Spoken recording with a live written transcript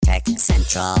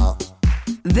Central.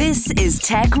 This is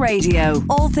Tech Radio.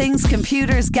 All things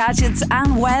computers, gadgets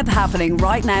and web happening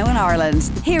right now in Ireland.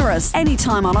 Hear us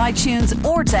anytime on iTunes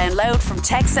or download from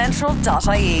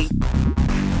techcentral.ie.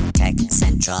 Tech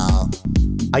Central.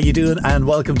 How you doing? And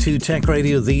welcome to Tech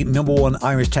Radio, the number one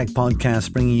Irish tech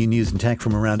podcast, bringing you news and tech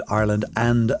from around Ireland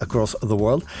and across the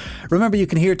world. Remember, you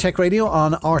can hear Tech Radio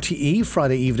on RTE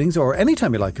Friday evenings, or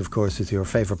anytime you like, of course, with your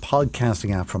favourite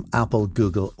podcasting app from Apple,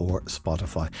 Google or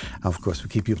Spotify. And of course, we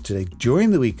keep you up to date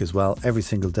during the week as well, every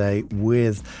single day,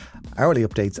 with hourly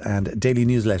updates and daily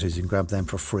newsletters. You can grab them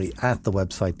for free at the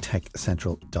website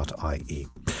techcentral.ie.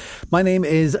 My name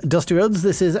is Dusty Rhodes.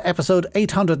 This is episode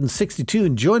 862,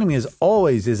 and joining me as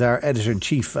always is our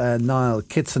editor-in-chief, Niall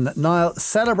Kitson. Niall,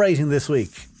 celebrating this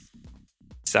week.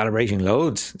 Celebrating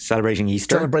loads. Celebrating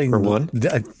Easter, for one.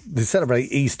 They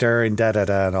celebrate Easter and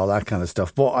da-da-da and all that kind of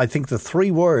stuff. But I think the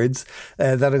three words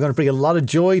that are going to bring a lot of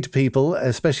joy to people,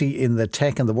 especially in the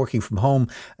tech and the working from home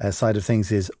side of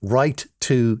things, is right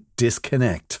to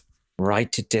disconnect.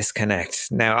 Right to disconnect.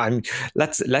 Now,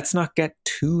 let's not get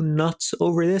too nuts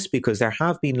over this, because there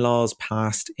have been laws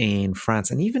passed in France,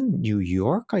 and even New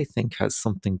York, I think, has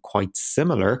something quite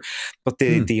similar. But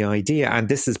the idea, and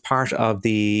this is part of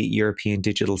the European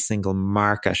digital single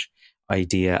market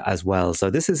idea as well. So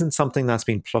this isn't something that's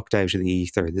been plucked out of the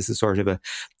ether. This is sort of a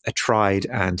tried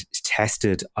and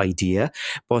tested idea,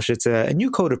 but it's a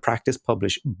new code of practice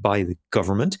published by the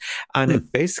government, and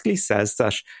it basically says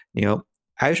that,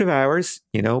 out of hours,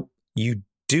 you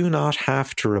do not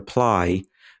have to reply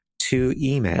to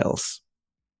emails.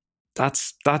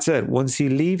 That's it. Once you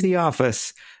leave the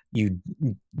office,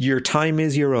 your time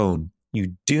is your own.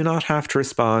 You do not have to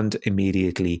respond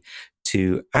immediately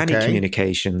to any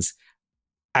communications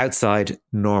outside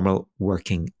normal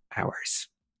working hours.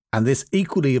 And this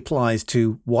equally applies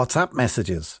to WhatsApp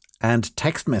messages and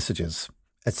text messages,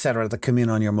 etc., that come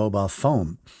in on your mobile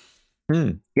phone.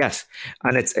 Yes.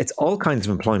 And it's all kinds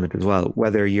of employment as well,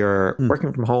 whether you're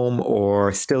working from home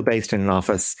or still based in an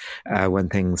office when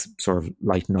things sort of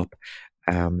lighten up.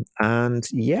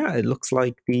 It looks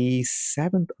like the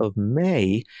 7th of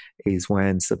May is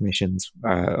when submissions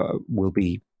will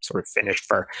be sort of finished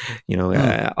for,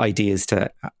 ideas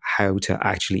to how to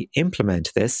actually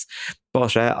implement this.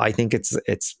 But I think it's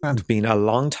been a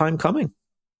long time coming.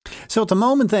 So at the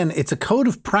moment then, it's a code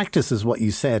of practice is what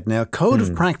you said. Now, code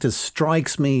of practice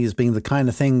strikes me as being the kind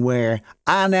of thing where,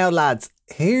 now lads,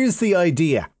 here's the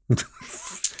idea.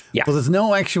 Yeah. But there's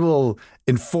no actual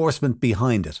enforcement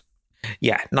behind it.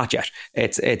 Yeah, not yet.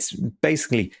 It's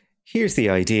basically, here's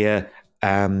the idea,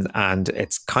 and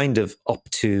it's kind of up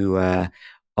to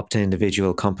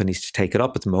individual companies to take it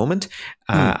up at the moment.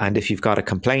 And if you've got a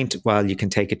complaint, well, you can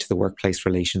take it to the Workplace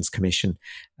Relations Commission,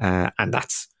 and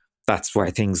that's where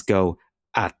things go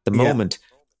at the moment.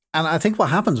 And I think what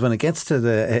happens when it gets to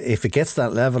if it gets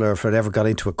that level, or if it ever got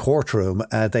into a courtroom,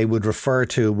 they would refer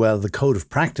to, the code of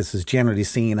practice is generally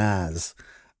seen as,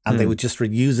 and they would just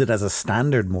use it as a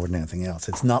standard more than anything else.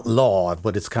 It's not law,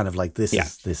 but it's kind of like this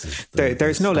is.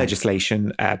 There's no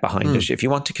legislation behind it. If you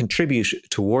want to contribute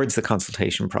towards the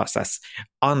consultation process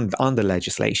on the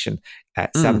legislation,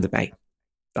 7th of May,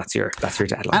 that's your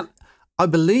deadline. I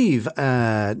believe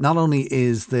not only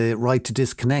is the right to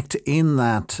disconnect in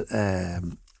that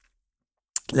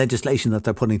legislation that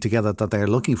they're putting together, that they're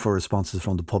looking for responses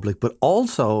from the public, but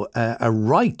also a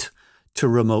right to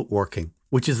remote working,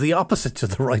 which is the opposite to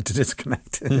the right to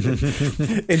disconnect.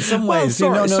 In some ways,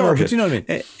 but you know what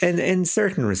I mean? In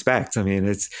certain respects, I mean,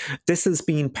 this has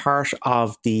been part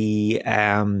of the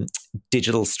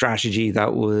digital strategy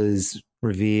that was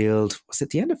revealed, was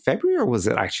it the end of February, or was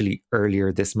it actually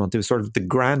earlier this month? It was sort of the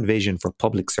grand vision for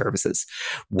public services,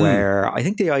 where I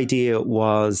think the idea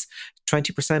was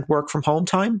 20% work from home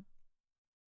time,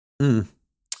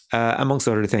 amongst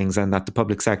other things, and that the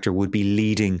public sector would be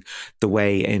leading the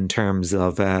way in terms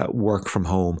of work from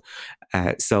home.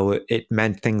 So it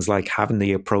meant things like having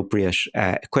the appropriate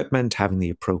equipment, having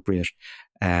the appropriate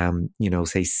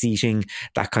say seating,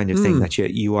 that kind of thing, that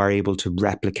you are able to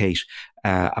replicate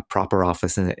a proper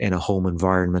office in a home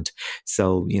environment.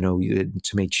 So,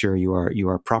 to make sure you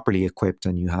are properly equipped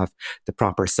and you have the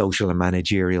proper social and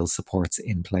managerial supports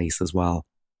in place as well.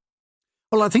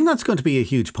 Well, I think that's going to be a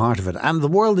huge part of it. And the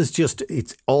world is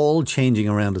it's all changing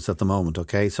around us at the moment,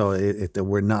 okay? So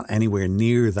we're not anywhere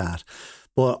near that.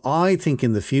 But I think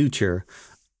in the future,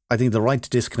 I think the right to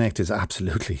disconnect is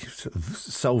absolutely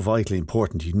so vitally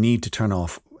important. You need to turn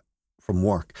off from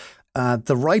work.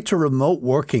 The right to remote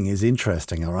working is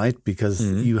interesting, all right? Because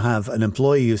you have an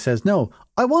employee who says, no,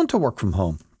 I want to work from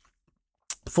home.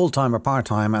 full-time or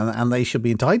part-time, and they should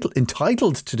be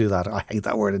entitled to do that. I hate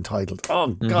that word entitled. Oh,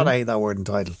 God, I hate that word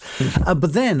entitled.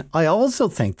 But then I also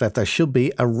think that there should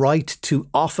be a right to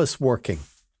office working.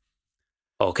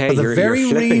 Okay, For the you're very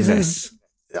flipping reasons, this.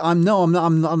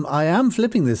 I am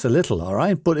flipping this a little, all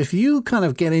right? But if you kind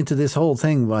of get into this whole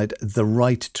thing, right, the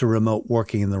right to remote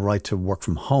working and the right to work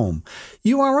from home,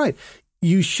 you are right.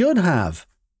 You should have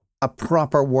a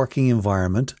proper working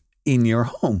environment in your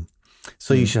home.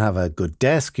 So you should have a good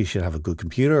desk, you should have a good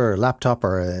computer or a laptop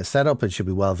or a setup. It should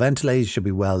be well ventilated, it should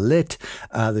be well lit.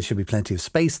 There should be plenty of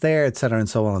space there, etc., and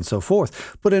so on and so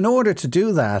forth. But in order to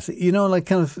do that, like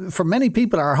kind of for many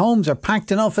people, our homes are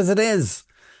packed enough as it is,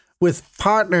 with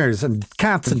partners and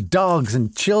cats and dogs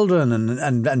and children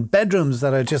and bedrooms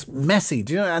that are just messy.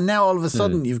 And now all of a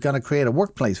sudden you've got to create a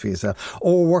workplace for yourself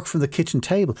or work from the kitchen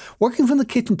table. Working from the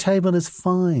kitchen table is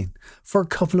fine for a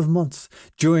couple of months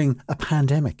during a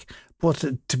pandemic. But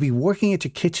to be working at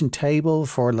your kitchen table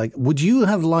for would you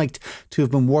have liked to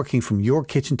have been working from your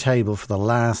kitchen table for the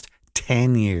last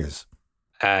 10 years?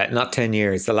 Not 10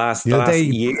 years. The last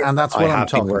year. And that's what I'm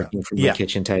talking working about. From the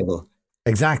kitchen table.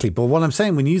 Exactly. But what I'm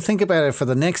saying, when you think about it, for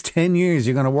the next 10 years,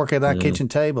 you're going to work at that kitchen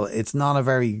table. It's not a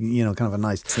very, kind of a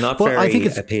nice... It's not very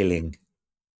appealing.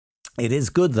 It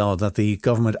is good, though, that the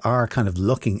government are kind of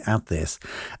looking at this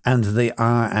and they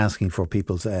are asking for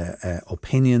people's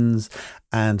opinions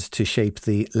and to shape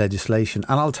the legislation.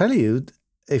 And I'll tell you,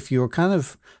 if you're kind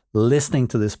of listening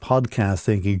to this podcast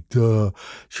thinking, duh,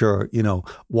 sure,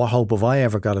 what hope have I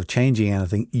ever got of changing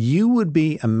anything? You would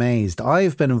be amazed.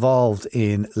 I've been involved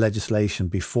in legislation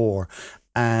before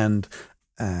and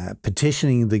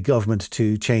petitioning the government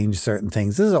to change certain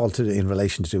things. This is all in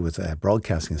relation to do with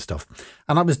broadcasting and stuff.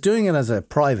 And I was doing it as a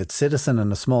private citizen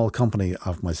in a small company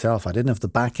of myself. I didn't have the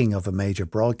backing of a major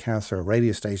broadcaster or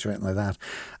radio station or anything like that.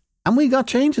 And we got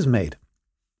changes made.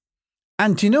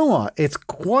 And do you know what? It's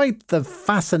quite the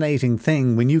fascinating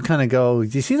thing when you kind of go,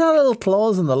 do you see that little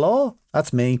clause in the law?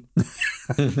 That's me.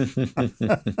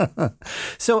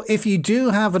 So if you do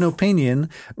have an opinion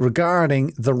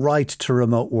regarding the right to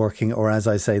remote working, or as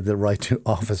I say, the right to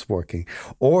office working,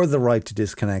 or the right to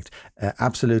disconnect,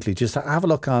 absolutely. Just have a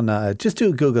look on, just do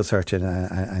a Google search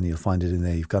and you'll find it in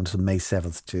there. You've gone to May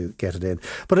 7th to get it in.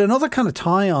 But another kind of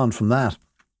tie on from that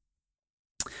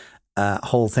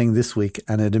whole thing this week,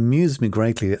 and it amused me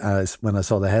greatly when I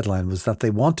saw the headline, was that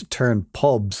they want to turn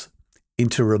pubs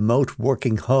into remote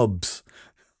working hubs.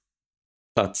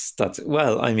 That's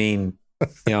well, I mean,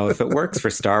 if it works for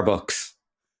Starbucks.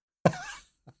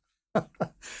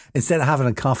 Instead of having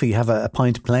a coffee, have a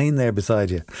pint plain there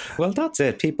beside you. Well, that's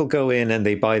it. People go in and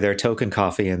they buy their token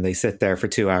coffee and they sit there for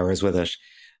 2 hours with it,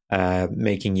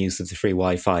 making use of the free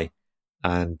Wi-Fi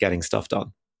and getting stuff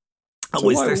done. So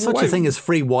is there such a thing as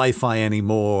free Wi-Fi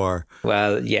anymore?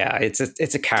 Well, yeah, it's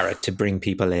a carrot to bring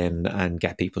people in and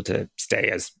get people to stay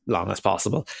as long as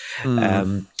possible.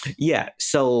 So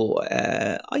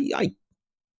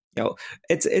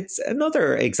it's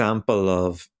another example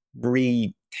of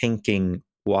rethinking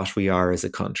what we are as a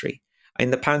country.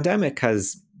 And the pandemic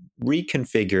has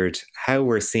reconfigured how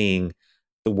we're seeing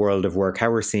the world of work, how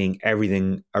we're seeing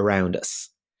everything around us.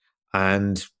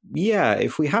 And yeah,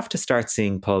 if we have to start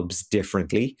seeing pubs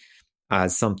differently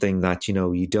as something that,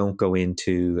 you don't go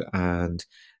into and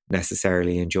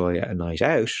necessarily enjoy a night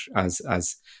out as a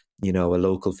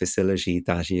local facility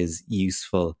that is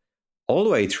useful all the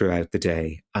way throughout the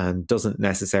day and doesn't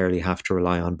necessarily have to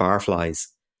rely on barflies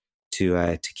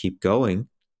to keep going.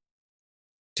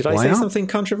 Did I say something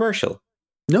controversial?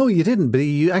 No, you didn't. But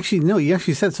you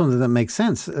actually said something that makes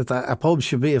sense. That a pub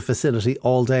should be a facility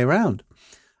all day round.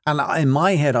 And in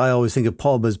my head, I always think of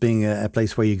pub as being a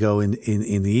place where you go in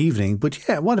the evening. But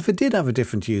yeah, what if it did have a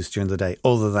different use during the day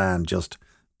other than just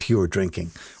pure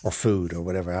drinking or food or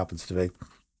whatever it happens to be?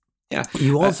 Yeah.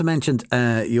 You also mentioned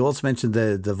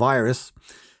the virus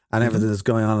and everything that's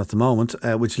going on at the moment,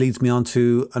 which leads me on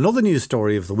to another news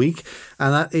story of the week,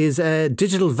 and that is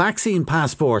digital vaccine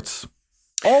passports.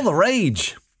 All the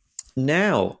rage.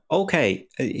 Now, okay,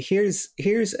 here's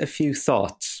a few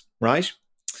thoughts, right?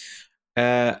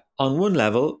 On one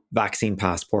level, vaccine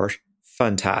passport,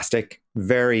 fantastic,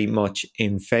 very much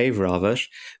in favor of it,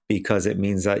 because it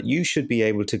means that you should be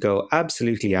able to go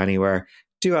absolutely anywhere,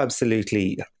 do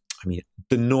absolutely,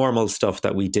 the normal stuff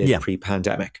that we did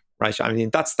pre-pandemic, right?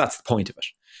 That's the point of it.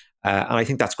 And I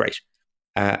think that's great.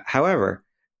 However,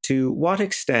 to what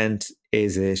extent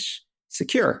is it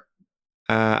secure?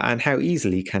 And how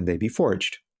easily can they be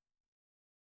forged?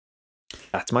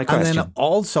 That's my question. And then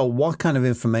also, what kind of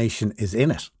information is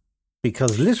in it?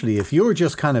 Because literally, if you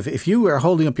were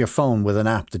holding up your phone with an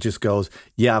app that just goes,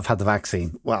 yeah, I've had the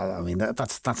vaccine. Well, I mean,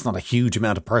 that's not a huge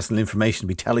amount of personal information to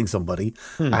be telling somebody.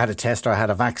 I had a test or I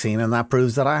had a vaccine and that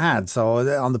proves that I had. So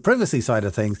on the privacy side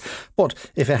of things, but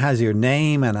if it has your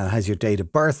name and it has your date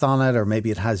of birth on it, or maybe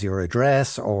it has your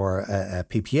address or a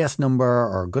PPS number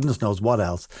or goodness knows what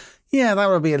else. Yeah, that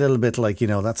would be a little bit like,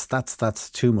 that's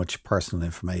too much personal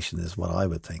information is what I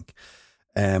would think.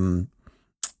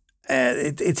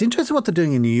 It's interesting what they're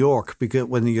doing in New York, because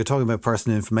when you're talking about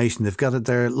personal information,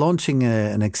 they're launching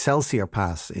an Excelsior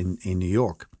Pass in New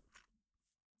York.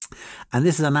 And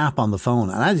this is an app on the phone.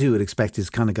 And as you would expect, it's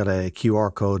kind of got a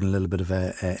QR code and a little bit of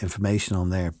information on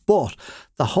there. But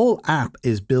the whole app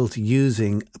is built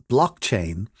using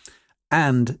blockchain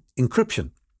and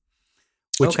encryption,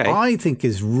 which I think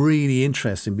is really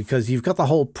interesting, because you've got the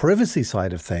whole privacy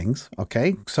side of things.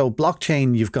 Okay. So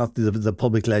blockchain, you've got the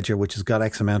public ledger, which has got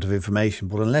X amount of information,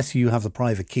 but unless you have the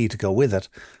private key to go with it,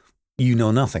 you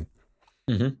know nothing.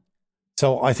 Mm-hmm.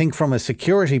 So I think from a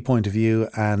security point of view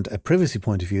and a privacy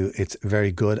point of view, it's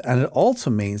very good. And it also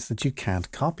means that you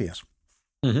can't copy it.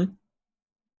 Mm-hmm.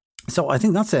 So I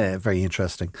think that's very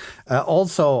interesting.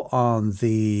 Also on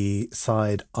the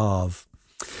side of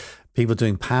people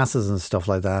doing passes and stuff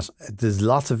like that, there's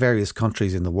lots of various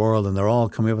countries in the world and they're all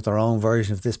coming up with their own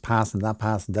version of this pass and that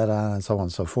pass and da-da and so on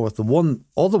and so forth. The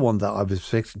other one that I was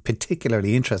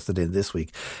particularly interested in this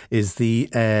week is the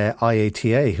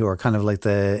IATA, who are kind of like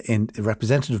the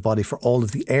representative body for all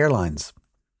of the airlines.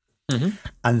 Mm-hmm.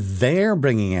 And they're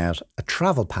bringing out a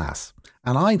travel pass.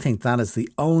 And I think that is the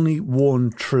only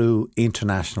one true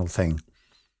international thing.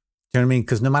 Do you know what I mean?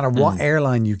 Because no matter what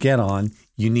airline you get on,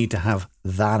 you need to have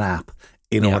that app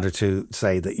in order to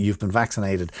say that you've been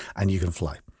vaccinated and you can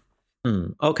fly.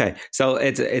 Okay. So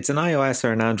it's an iOS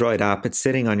or an Android app. It's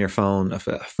sitting on your phone. Of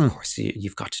course,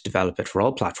 you've got to develop it for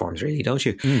all platforms, really, don't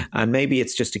you? And maybe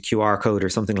it's just a QR code or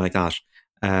something like that.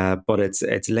 But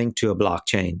it's linked to a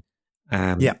blockchain.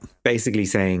 Basically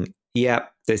saying,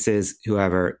 this is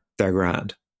whoever, they're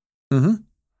grand. Mm-hmm.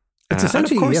 It's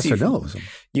essentially yes or no.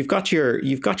 You've got your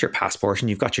passport and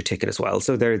you've got your ticket as well.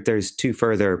 So there's two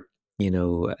further,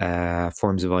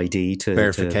 forms of ID to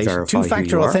verification, verify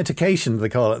two-factor authentication. They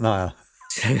call it, Niall.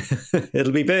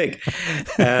 It'll be big.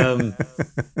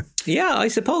 I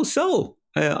suppose so.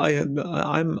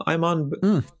 I'm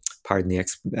on. Pardon the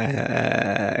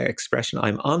expression.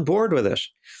 I'm on board with it.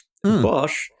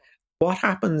 But what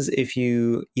happens if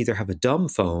you either have a dumb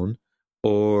phone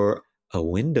or a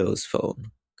Windows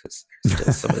phone? Because there's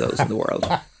still some of those in the world.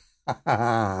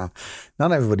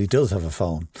 Not everybody does have a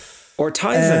phone. Or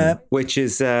Tizen,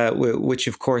 which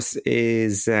of course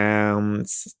is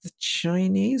the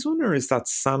Chinese one, or is that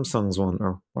Samsung's one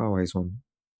or Huawei's one?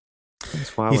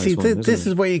 You see, this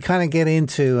is where you kind of get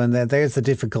into, and there's the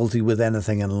difficulty with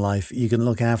anything in life. You can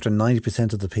look after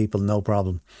 90% of the people, no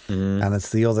problem. And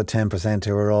it's the other 10%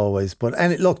 who are always.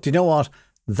 Look, do you know what?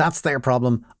 That's their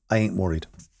problem. I ain't worried.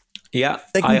 Yeah.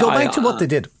 They can go back to what they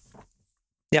did.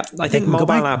 Yeah, I think mobile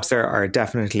apps are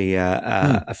definitely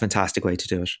a fantastic way to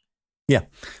do it. Yeah.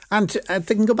 And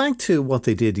they can go back to what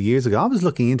they did years ago. I was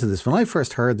looking into this. When I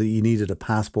first heard that you needed a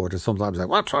passport or something, I was like,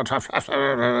 what?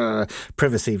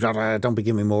 Privacy, don't be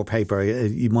giving me more paper.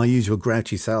 My usual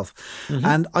grouchy self. Mm-hmm.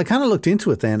 And I kind of looked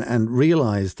into it then and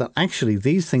realised that actually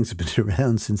these things have been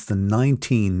around since the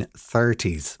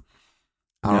 1930s.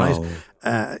 All right.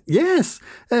 Yes,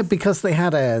 because you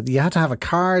had to have a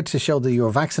card to show that you were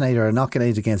vaccinated or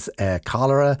inoculated against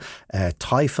cholera,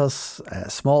 typhus,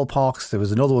 smallpox. There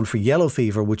was another one for yellow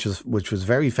fever, which was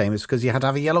very famous because you had to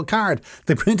have a yellow card.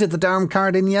 They printed the darn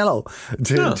card in yellow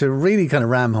to really kind of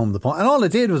ram home the point. And all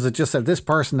it did was it just said this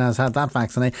person has had that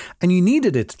vaccination, and you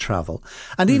needed it to travel.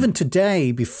 And even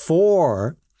today,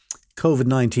 before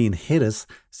COVID-19 hit us,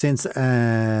 since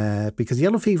because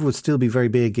yellow fever would still be very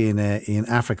big in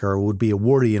Africa, or would be a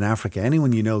worry in Africa.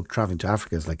 Anyone traveling to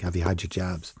Africa is like, have you had your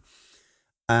jabs?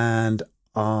 And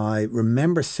I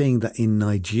remember seeing that in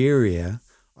Nigeria,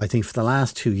 I think for the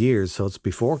last 2 years, so it's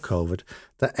before COVID,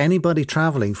 that anybody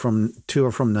traveling to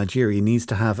or from Nigeria needs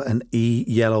to have an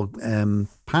yellow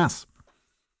pass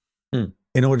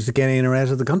in order to get in or out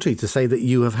of the country, to say that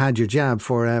you have had your jab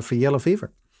for yellow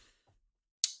fever.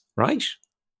 Right.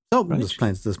 So there's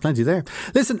plenty there.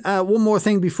 Listen, one more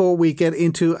thing before we get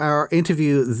into our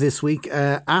interview this week.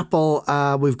 Apple,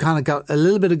 we've kind of got a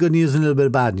little bit of good news and a little bit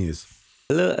of bad news.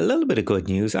 A little bit of good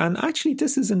news. And actually,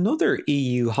 this is another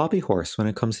EU hobby horse when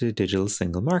it comes to the digital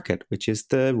single market, which is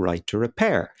the right to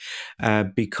repair.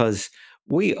 Because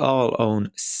we all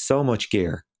own so much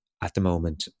gear. at the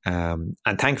moment. And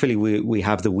thankfully, we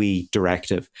have the We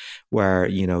directive, where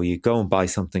you go and buy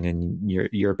something, and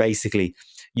you're basically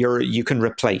you can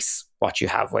replace what you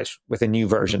have with a new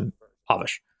version of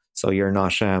it. So you're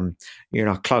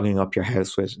not clogging up your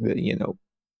house with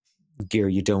gear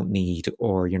you don't need,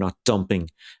 or you're not dumping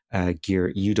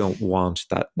gear you don't want.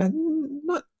 That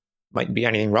not mightn't be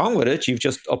anything wrong with it. You've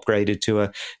just upgraded to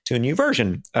a new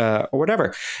version or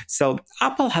whatever. So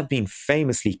Apple have been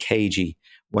famously cagey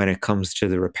when it comes to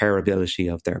the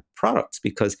repairability of their products,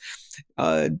 because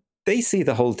they see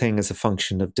the whole thing as a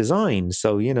function of design.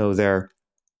 So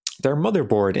their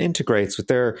motherboard integrates with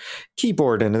their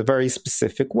keyboard in a very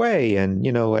specific way, and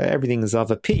everything is of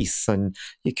a piece, and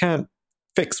you can't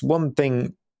fix one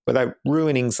thing without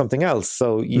ruining something else.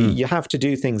 So you have to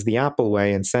do things the Apple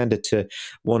way and send it to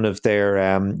one of their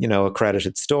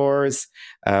accredited stores,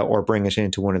 or bring it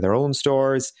into one of their own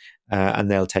stores,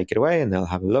 and they'll take it away and they'll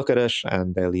have a look at it,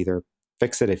 and they'll either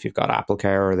fix it if you've got Apple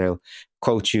Care, or they'll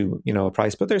quote you a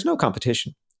price. But there's no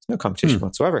competition. No competition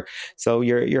whatsoever. So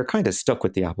you're kind of stuck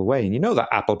with the Apple way, and that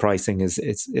Apple pricing is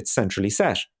it's centrally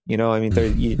set.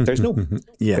 There's no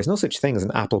there's no such thing as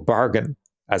an Apple bargain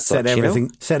as set such.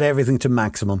 Set everything to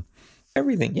maximum.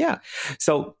 Everything, yeah.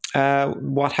 So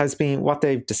what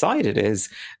they've decided is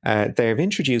they've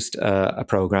introduced a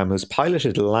program. It was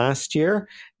piloted last year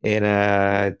in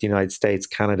the United States,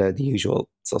 Canada, the usual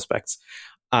suspects,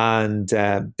 and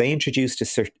they introduced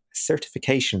a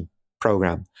certification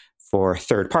program for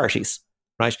third parties,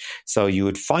 right? So you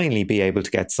would finally be able to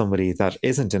get somebody that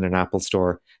isn't in an Apple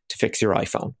store to fix your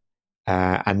iPhone,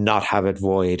 and not have it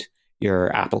void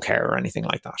your Apple Care or anything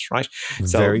like that, right?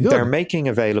 So Very good. They're making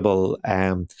available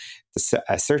the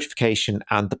certification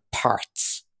and the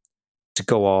parts to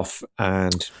go off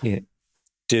and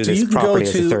do this properly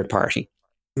as a third party.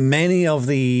 Many of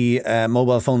the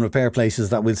mobile phone repair places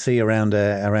that we'll see around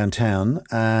town,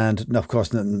 and of course,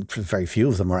 very few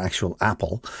of them are actual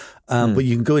Apple, but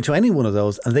you can go into any one of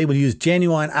those, and they will use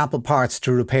genuine Apple parts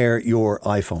to repair your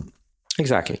iPhone.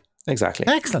 Exactly.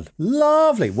 Excellent,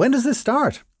 lovely. When does this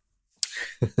start?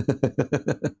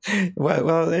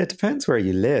 well, it depends where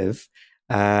you live,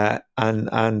 and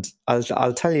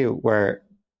I'll tell you where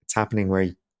it's happening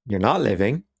where you're not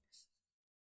living.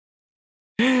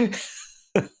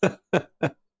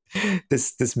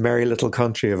 This merry little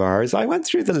country of ours. I went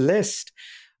through the list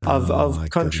of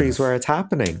countries where it's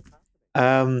happening,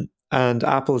 and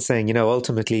Apple's saying,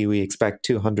 ultimately we expect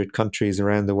 200 countries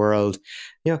around the world.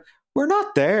 We're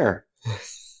not there.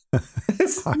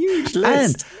 It's a huge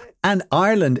list. And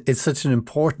Ireland is such an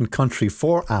important country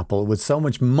for Apple, with so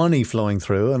much money flowing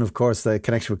through, and of course the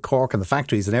connection with Cork and the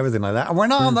factories and everything like that. And we're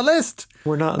not on the list.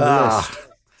 We're not on the list.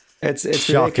 It's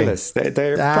ridiculous.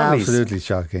 They're absolutely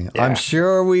shocking. Yeah. I'm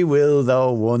sure we will,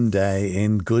 though, one day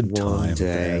in good time.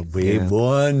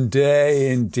 One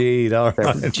day indeed. All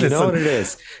right. Do you know what it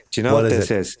is? Do you know what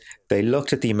this is? They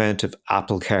looked at the amount of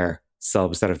Apple Care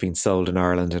subs that have been sold in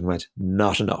Ireland and went,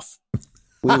 not enough.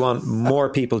 We want more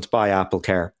people to buy Apple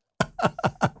Care.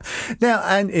 Now,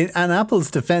 and in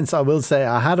Apple's defense, I will say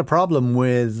I had a problem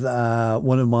with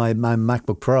one of my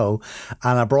MacBook Pro,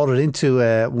 and I brought it into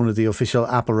one of the official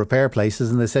Apple repair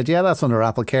places, and they said, yeah, that's under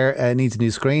Apple Care, it needs a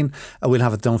new screen, we'll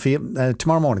have it done for you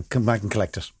tomorrow morning, come back and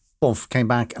collect it. Boom, came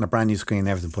back and a brand new screen,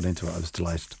 everything put into it. I was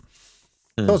delighted.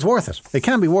 So it's worth it. It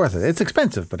can be worth it. It's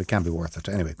expensive, but it can be worth it.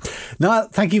 Anyway, Niall,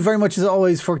 thank you very much as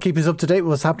always for keeping us up to date with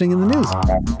what's happening in the news.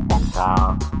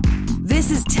 This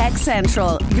is Tech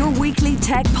Central, your weekly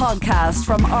tech podcast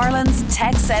from Ireland's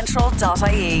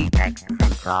techcentral.ie.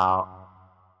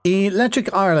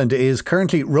 Electric Ireland is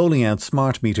currently rolling out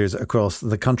smart meters across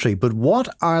the country, but what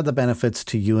are the benefits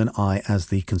to you and I as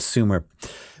the consumer?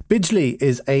 Bidgley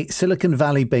is a Silicon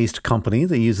Valley-based company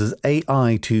that uses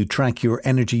AI to track your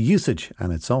energy usage,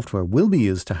 and its software will be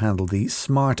used to handle the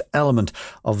smart element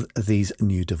of these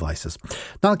new devices.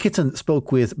 Niall Kitson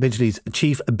spoke with Bidgley's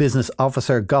Chief Business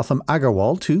Officer, Gautam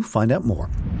Aggarwal, to find out more.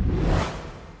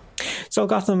 So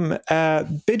Gautam,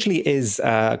 Bidgley is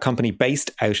a company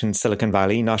based out in Silicon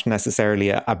Valley, not necessarily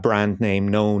a brand name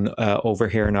known over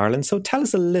here in Ireland. So tell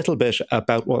us a little bit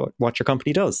about what your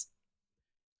company does.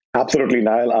 Absolutely,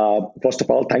 Niall. First of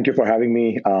all, thank you for having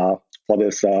me for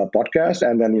this podcast,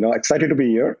 and then excited to be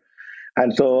here.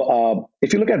 And so,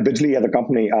 if you look at Bidgley as a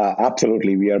company,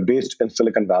 absolutely, we are based in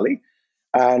Silicon Valley,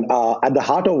 and at the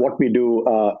heart of what we do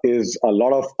is a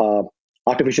lot of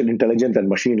artificial intelligence and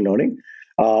machine learning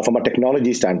from a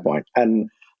technology standpoint, and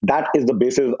that is the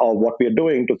basis of what we are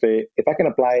doing to say, if I can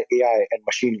apply AI and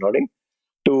machine learning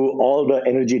to all the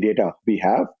energy data we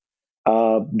have,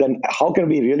 then how can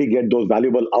we really get those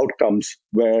valuable outcomes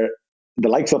where the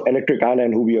likes of Electric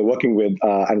Island, who we are working with,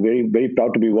 and very, very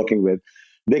proud to be working with,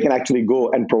 they can actually go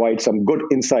and provide some good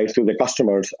insights to their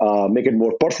customers, make it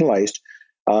more personalized,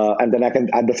 and then I can,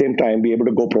 at the same time, be able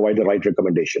to go provide the right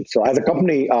recommendations. So as a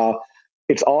company,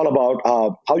 it's all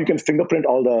about how you can fingerprint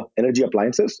all the energy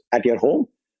appliances at your home,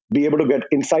 be able to get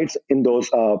insights in those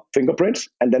fingerprints,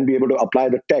 and then be able to apply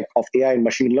the tech of AI and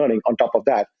machine learning on top of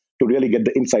that to really get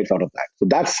the insights out of that. So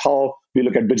that's how we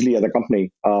look at Bidgley as a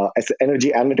company, as an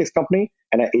energy analytics company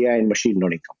and an AI and machine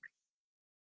learning company.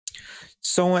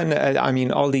 So,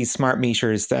 all these smart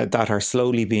meters that are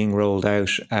slowly being rolled out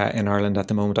in Ireland at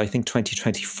the moment, I think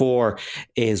 2024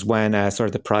 is when sort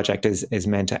of the project is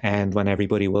meant to end, when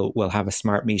everybody will have a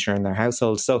smart meter in their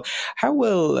household. So how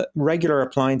will regular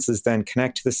appliances then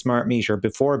connect to the smart meter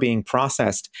before being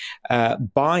processed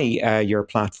by your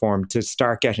platform to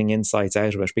start getting insights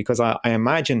out of it? Because I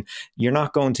imagine you're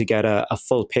not going to get a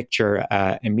full picture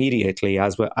immediately.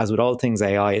 As with all things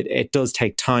AI, it does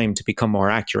take time to become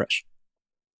more accurate.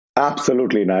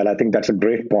 Absolutely, Niall. I think that's a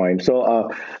great point. So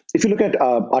if you look at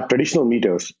our traditional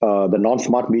meters, the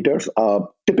non-smart meters,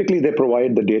 typically they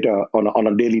provide the data on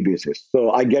a daily basis.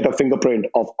 So I get a fingerprint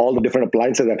of all the different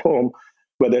appliances at home,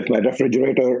 whether it's my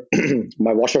refrigerator,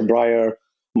 my washer dryer,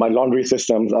 my laundry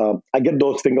systems. I get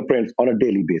those fingerprints on a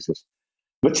daily basis.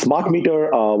 With smart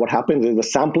meter, what happens is the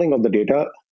sampling of the data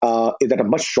is at a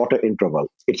much shorter interval.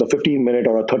 It's a 15-minute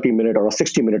or a 30-minute or a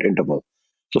 60-minute interval.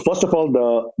 So first of all,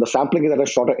 the sampling is at a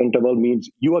shorter interval means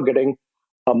you are getting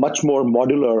a much more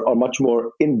modular or much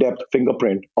more in-depth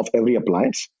fingerprint of every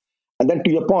appliance. And then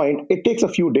to your point, it takes a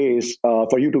few days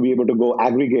for you to be able to go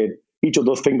aggregate each of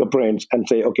those fingerprints and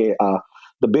say, okay,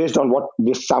 based on what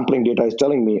this sampling data is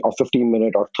telling me of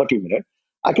 15-minute or 30-minute,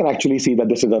 I can actually see that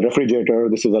this is a refrigerator,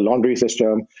 this is a laundry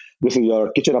system, this is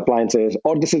your kitchen appliances,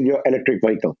 or this is your electric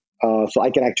vehicle. So I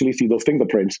can actually see those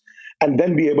fingerprints and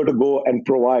then be able to go and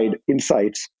provide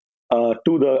insights to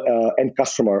the end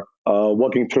customer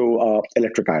working through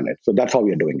Electric Island. So that's how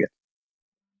we are doing it.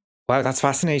 Wow, that's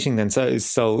fascinating then.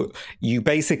 So you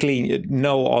basically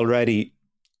know already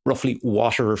roughly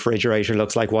what a refrigerator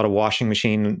looks like, what a washing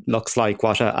machine looks like,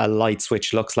 what a light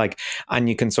switch looks like, and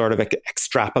you can sort of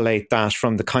extrapolate that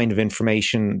from the kind of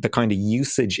information, the kind of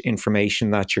usage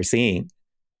information that you're seeing.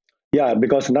 Yeah,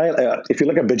 because Niall, if you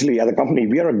look at Bidgley as a company,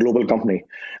 we are a global company,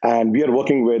 and we are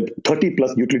working with 30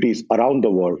 plus utilities around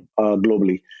the world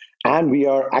globally, and we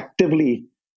are actively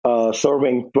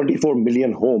serving 24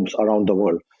 million homes around the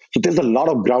world. So there's a lot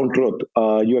of ground truth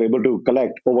you're able to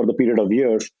collect over the period of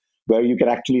years, where you can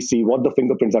actually see what the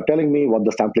fingerprints are telling me, what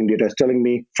the sampling data is telling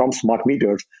me from smart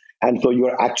meters. And so you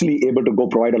are actually able to go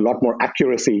provide a lot more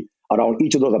accuracy around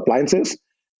each of those appliances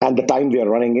and the time they are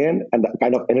running in and the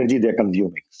kind of energy they're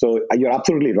consuming. So you're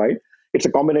absolutely right. It's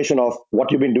a combination of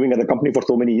what you've been doing as a company for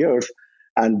so many years,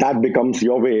 and that becomes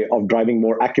your way of driving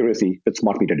more accuracy with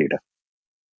smart meter data.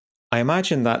 I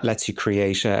imagine that lets you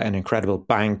create an incredible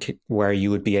bank where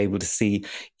you would be able to see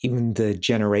even the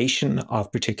generation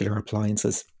of particular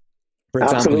appliances. For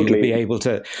example, Absolutely. You would be able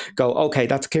to go, okay,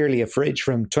 that's clearly a fridge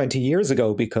from 20 years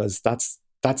ago because that's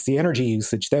the energy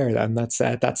usage there, and that's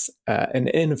an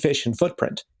inefficient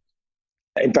footprint.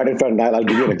 In fact, Niall, I'll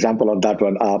give you an example on that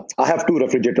one. I have two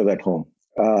refrigerators at home.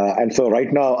 And so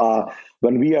right now,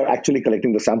 when we are actually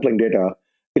collecting the sampling data,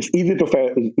 it's easy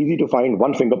to find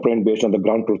one fingerprint based on the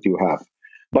ground truth you have.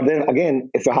 But then again,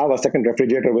 if I have a second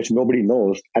refrigerator, which nobody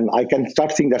knows, and I can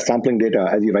start seeing that sampling data,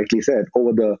 as you rightly said,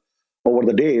 over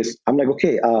the days, I'm like,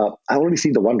 okay, I already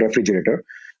see the one refrigerator.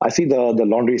 I see the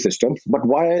laundry systems, but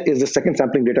why is the second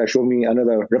sampling data showing me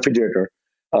another refrigerator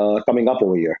coming up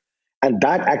over here? And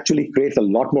that actually creates a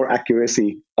lot more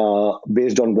accuracy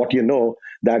based on what you know,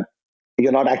 that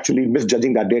you're not actually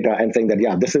misjudging that data and saying that,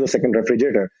 yeah, this is a second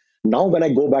refrigerator. Now, when I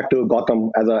go back to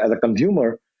Gautam as a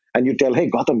consumer and you tell,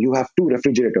 hey, Gautam, you have two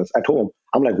refrigerators at home.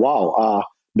 I'm like, wow,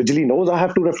 Bidgley knows I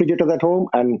have two refrigerators at home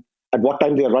and at what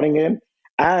time they are running in.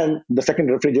 And the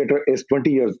second refrigerator is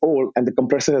 20 years old and the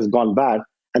compressor has gone bad.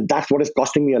 And that's what is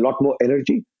costing me a lot more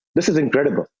energy. This is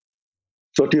incredible.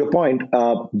 So to your point,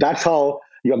 that's how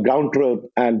your ground truth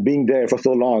and being there for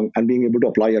so long and being able to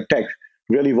apply your tech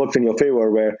really works in your favor,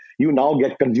 where you now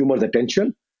get consumers'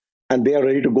 attention and they are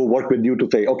ready to go work with you to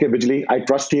say, okay, Bidgley, I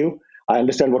trust you. I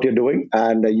understand what you're doing.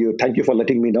 And thank you for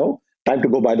letting me know. Time to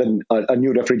go buy a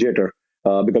new refrigerator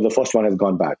because the first one has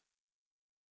gone bad.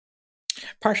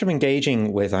 Part of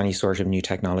engaging with any sort of new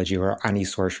technology or any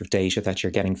sort of data that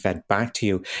you're getting fed back to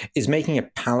you is making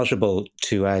it palatable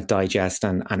to digest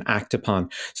and act upon.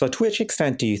 So to which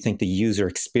extent do you think the user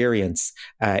experience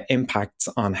impacts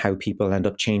on how people end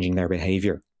up changing their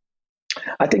behavior?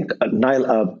 I think,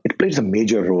 Niall, it plays a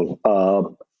major role.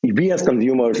 we as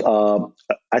consumers,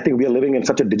 I think we are living in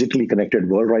such a digitally connected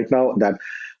world right now that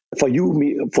for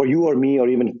you or me, or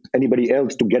even anybody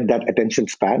else to get that attention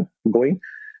span going,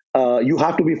 you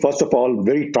have to be, first of all,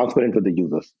 very transparent with the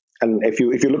users. And if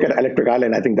you look at Electric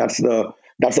Island, I think that's the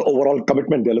overall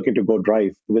commitment they're looking to go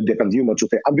drive with their consumers, to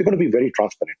say, we're going to be very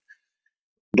transparent.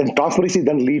 Then transparency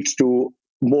then leads to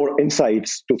more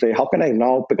insights to say, how can I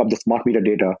now pick up the smart meter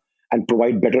data and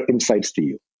provide better insights to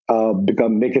you?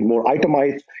 Make it more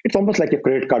itemized. It's almost like a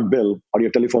credit card bill or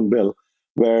your telephone bill,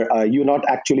 where you're not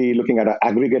actually looking at an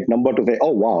aggregate number to say,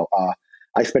 oh, wow,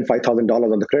 I spent $5,000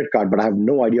 on the credit card, but I have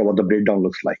no idea what the breakdown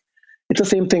looks like. It's the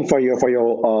same thing for your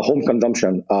home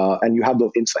consumption, and you have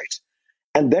those insights.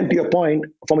 And then to your point,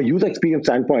 from a user experience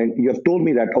standpoint, you have told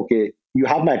me that, okay, you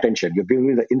have my attention. You've given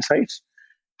me the insights.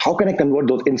 How can I convert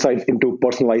those insights into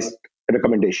personalized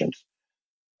recommendations?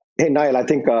 Hey, Niall, I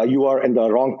think you are in the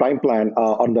wrong time plan,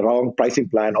 on the wrong pricing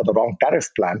plan, or the wrong tariff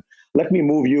plan. Let me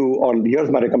move you, or here's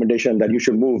my recommendation that you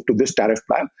should move to this tariff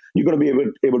plan. You're going to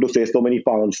be able to save so many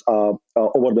pounds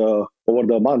over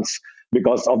the months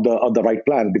because of the right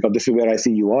plan, because this is where I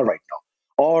see you are right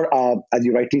now. Or, as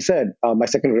you rightly said, my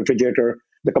second refrigerator,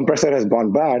 the compressor has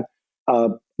gone bad.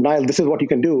 Niall, this is what you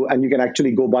can do, and you can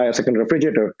actually go buy a second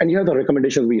refrigerator. And here are the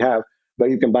recommendations we have, where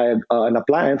you can buy an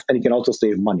appliance and you can also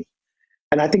save money.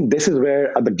 And I think this is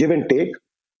where the give and take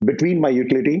between my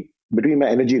utility, between my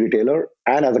energy retailer,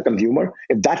 and as a consumer,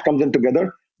 if that comes in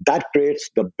together, that creates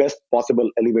the best possible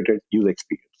elevated user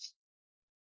experience.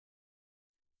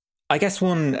 I guess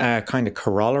one kind of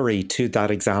corollary to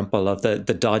that example of the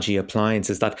dodgy appliance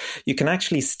is that you can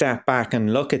actually step back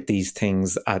and look at these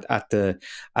things at a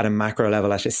macro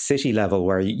level, at a city level,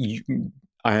 where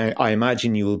I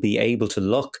imagine you will be able to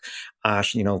look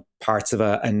at, parts of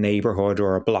a neighborhood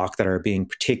or a block that are being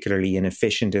particularly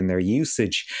inefficient in their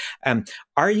usage.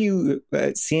 Are you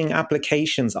seeing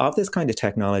applications of this kind of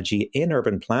technology in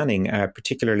urban planning,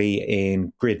 particularly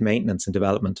in grid maintenance and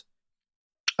development?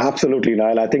 Absolutely,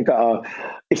 Niall. I think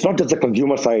it's not just the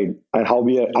consumer side and how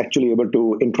we are actually able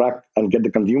to interact and get the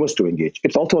consumers to engage.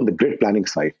 It's also on the grid planning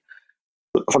side.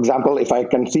 For example, if I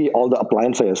can see all the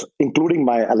appliances, including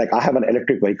I have an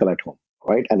electric vehicle at home,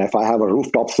 right? And if I have a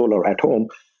rooftop solar at home,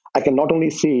 I can not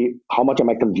only see how much am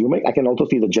I consuming, I can also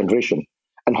see the generation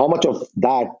and how much of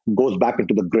that goes back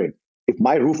into the grid. If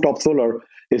my rooftop solar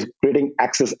is creating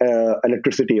excess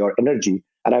electricity or energy,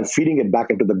 and I'm feeding it back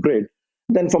into the grid,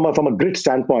 then from a grid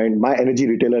standpoint, my energy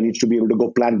retailer needs to be able to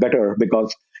go plan better,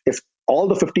 because if all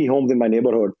the 50 homes in my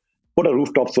neighborhood put a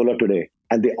rooftop solar today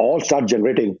and they all start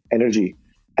generating energy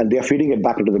and they are feeding it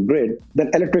back into the grid,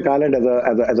 then Electric Island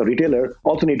as a retailer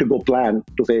also need to go plan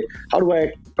to say, how do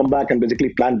I come back and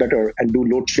basically plan better and do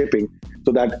load shaping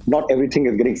so that not everything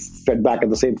is getting fed back at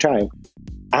the same time.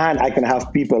 And I can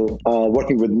have people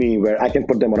working with me where I can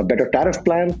put them on a better tariff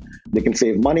plan, they can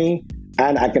save money,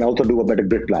 and I can also do a better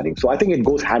grid planning. So I think it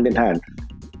goes hand in hand.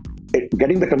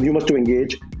 Getting the consumers to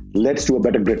engage leads to a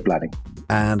better grid planning.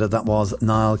 And that was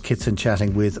Niall Kitson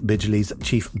chatting with Bidgley's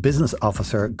Chief Business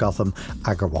Officer, Gautam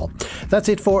Aggarwal. That's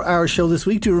it for our show this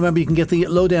week. Do remember you can get the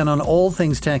lowdown on all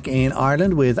things tech in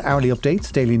Ireland with hourly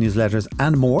updates, daily newsletters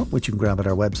and more, which you can grab at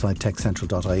our website,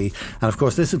 techcentral.ie. And of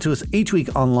course, listen to us each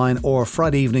week online or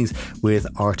Friday evenings with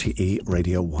RTE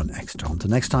Radio 1 Extra. Until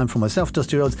next time, from myself,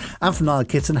 Dusty Rhodes, and from Niall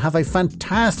Kitson, have a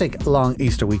fantastic long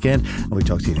Easter weekend, and we'll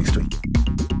talk to you next week.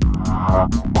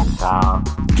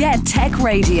 Get Tech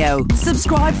Radio.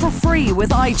 Subscribe for free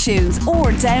with iTunes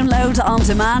or download on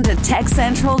demand at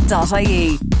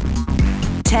techcentral.ie.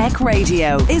 Tech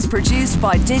Radio is produced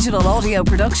by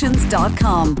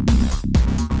digitalaudioproductions.com.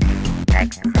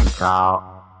 Tech Central.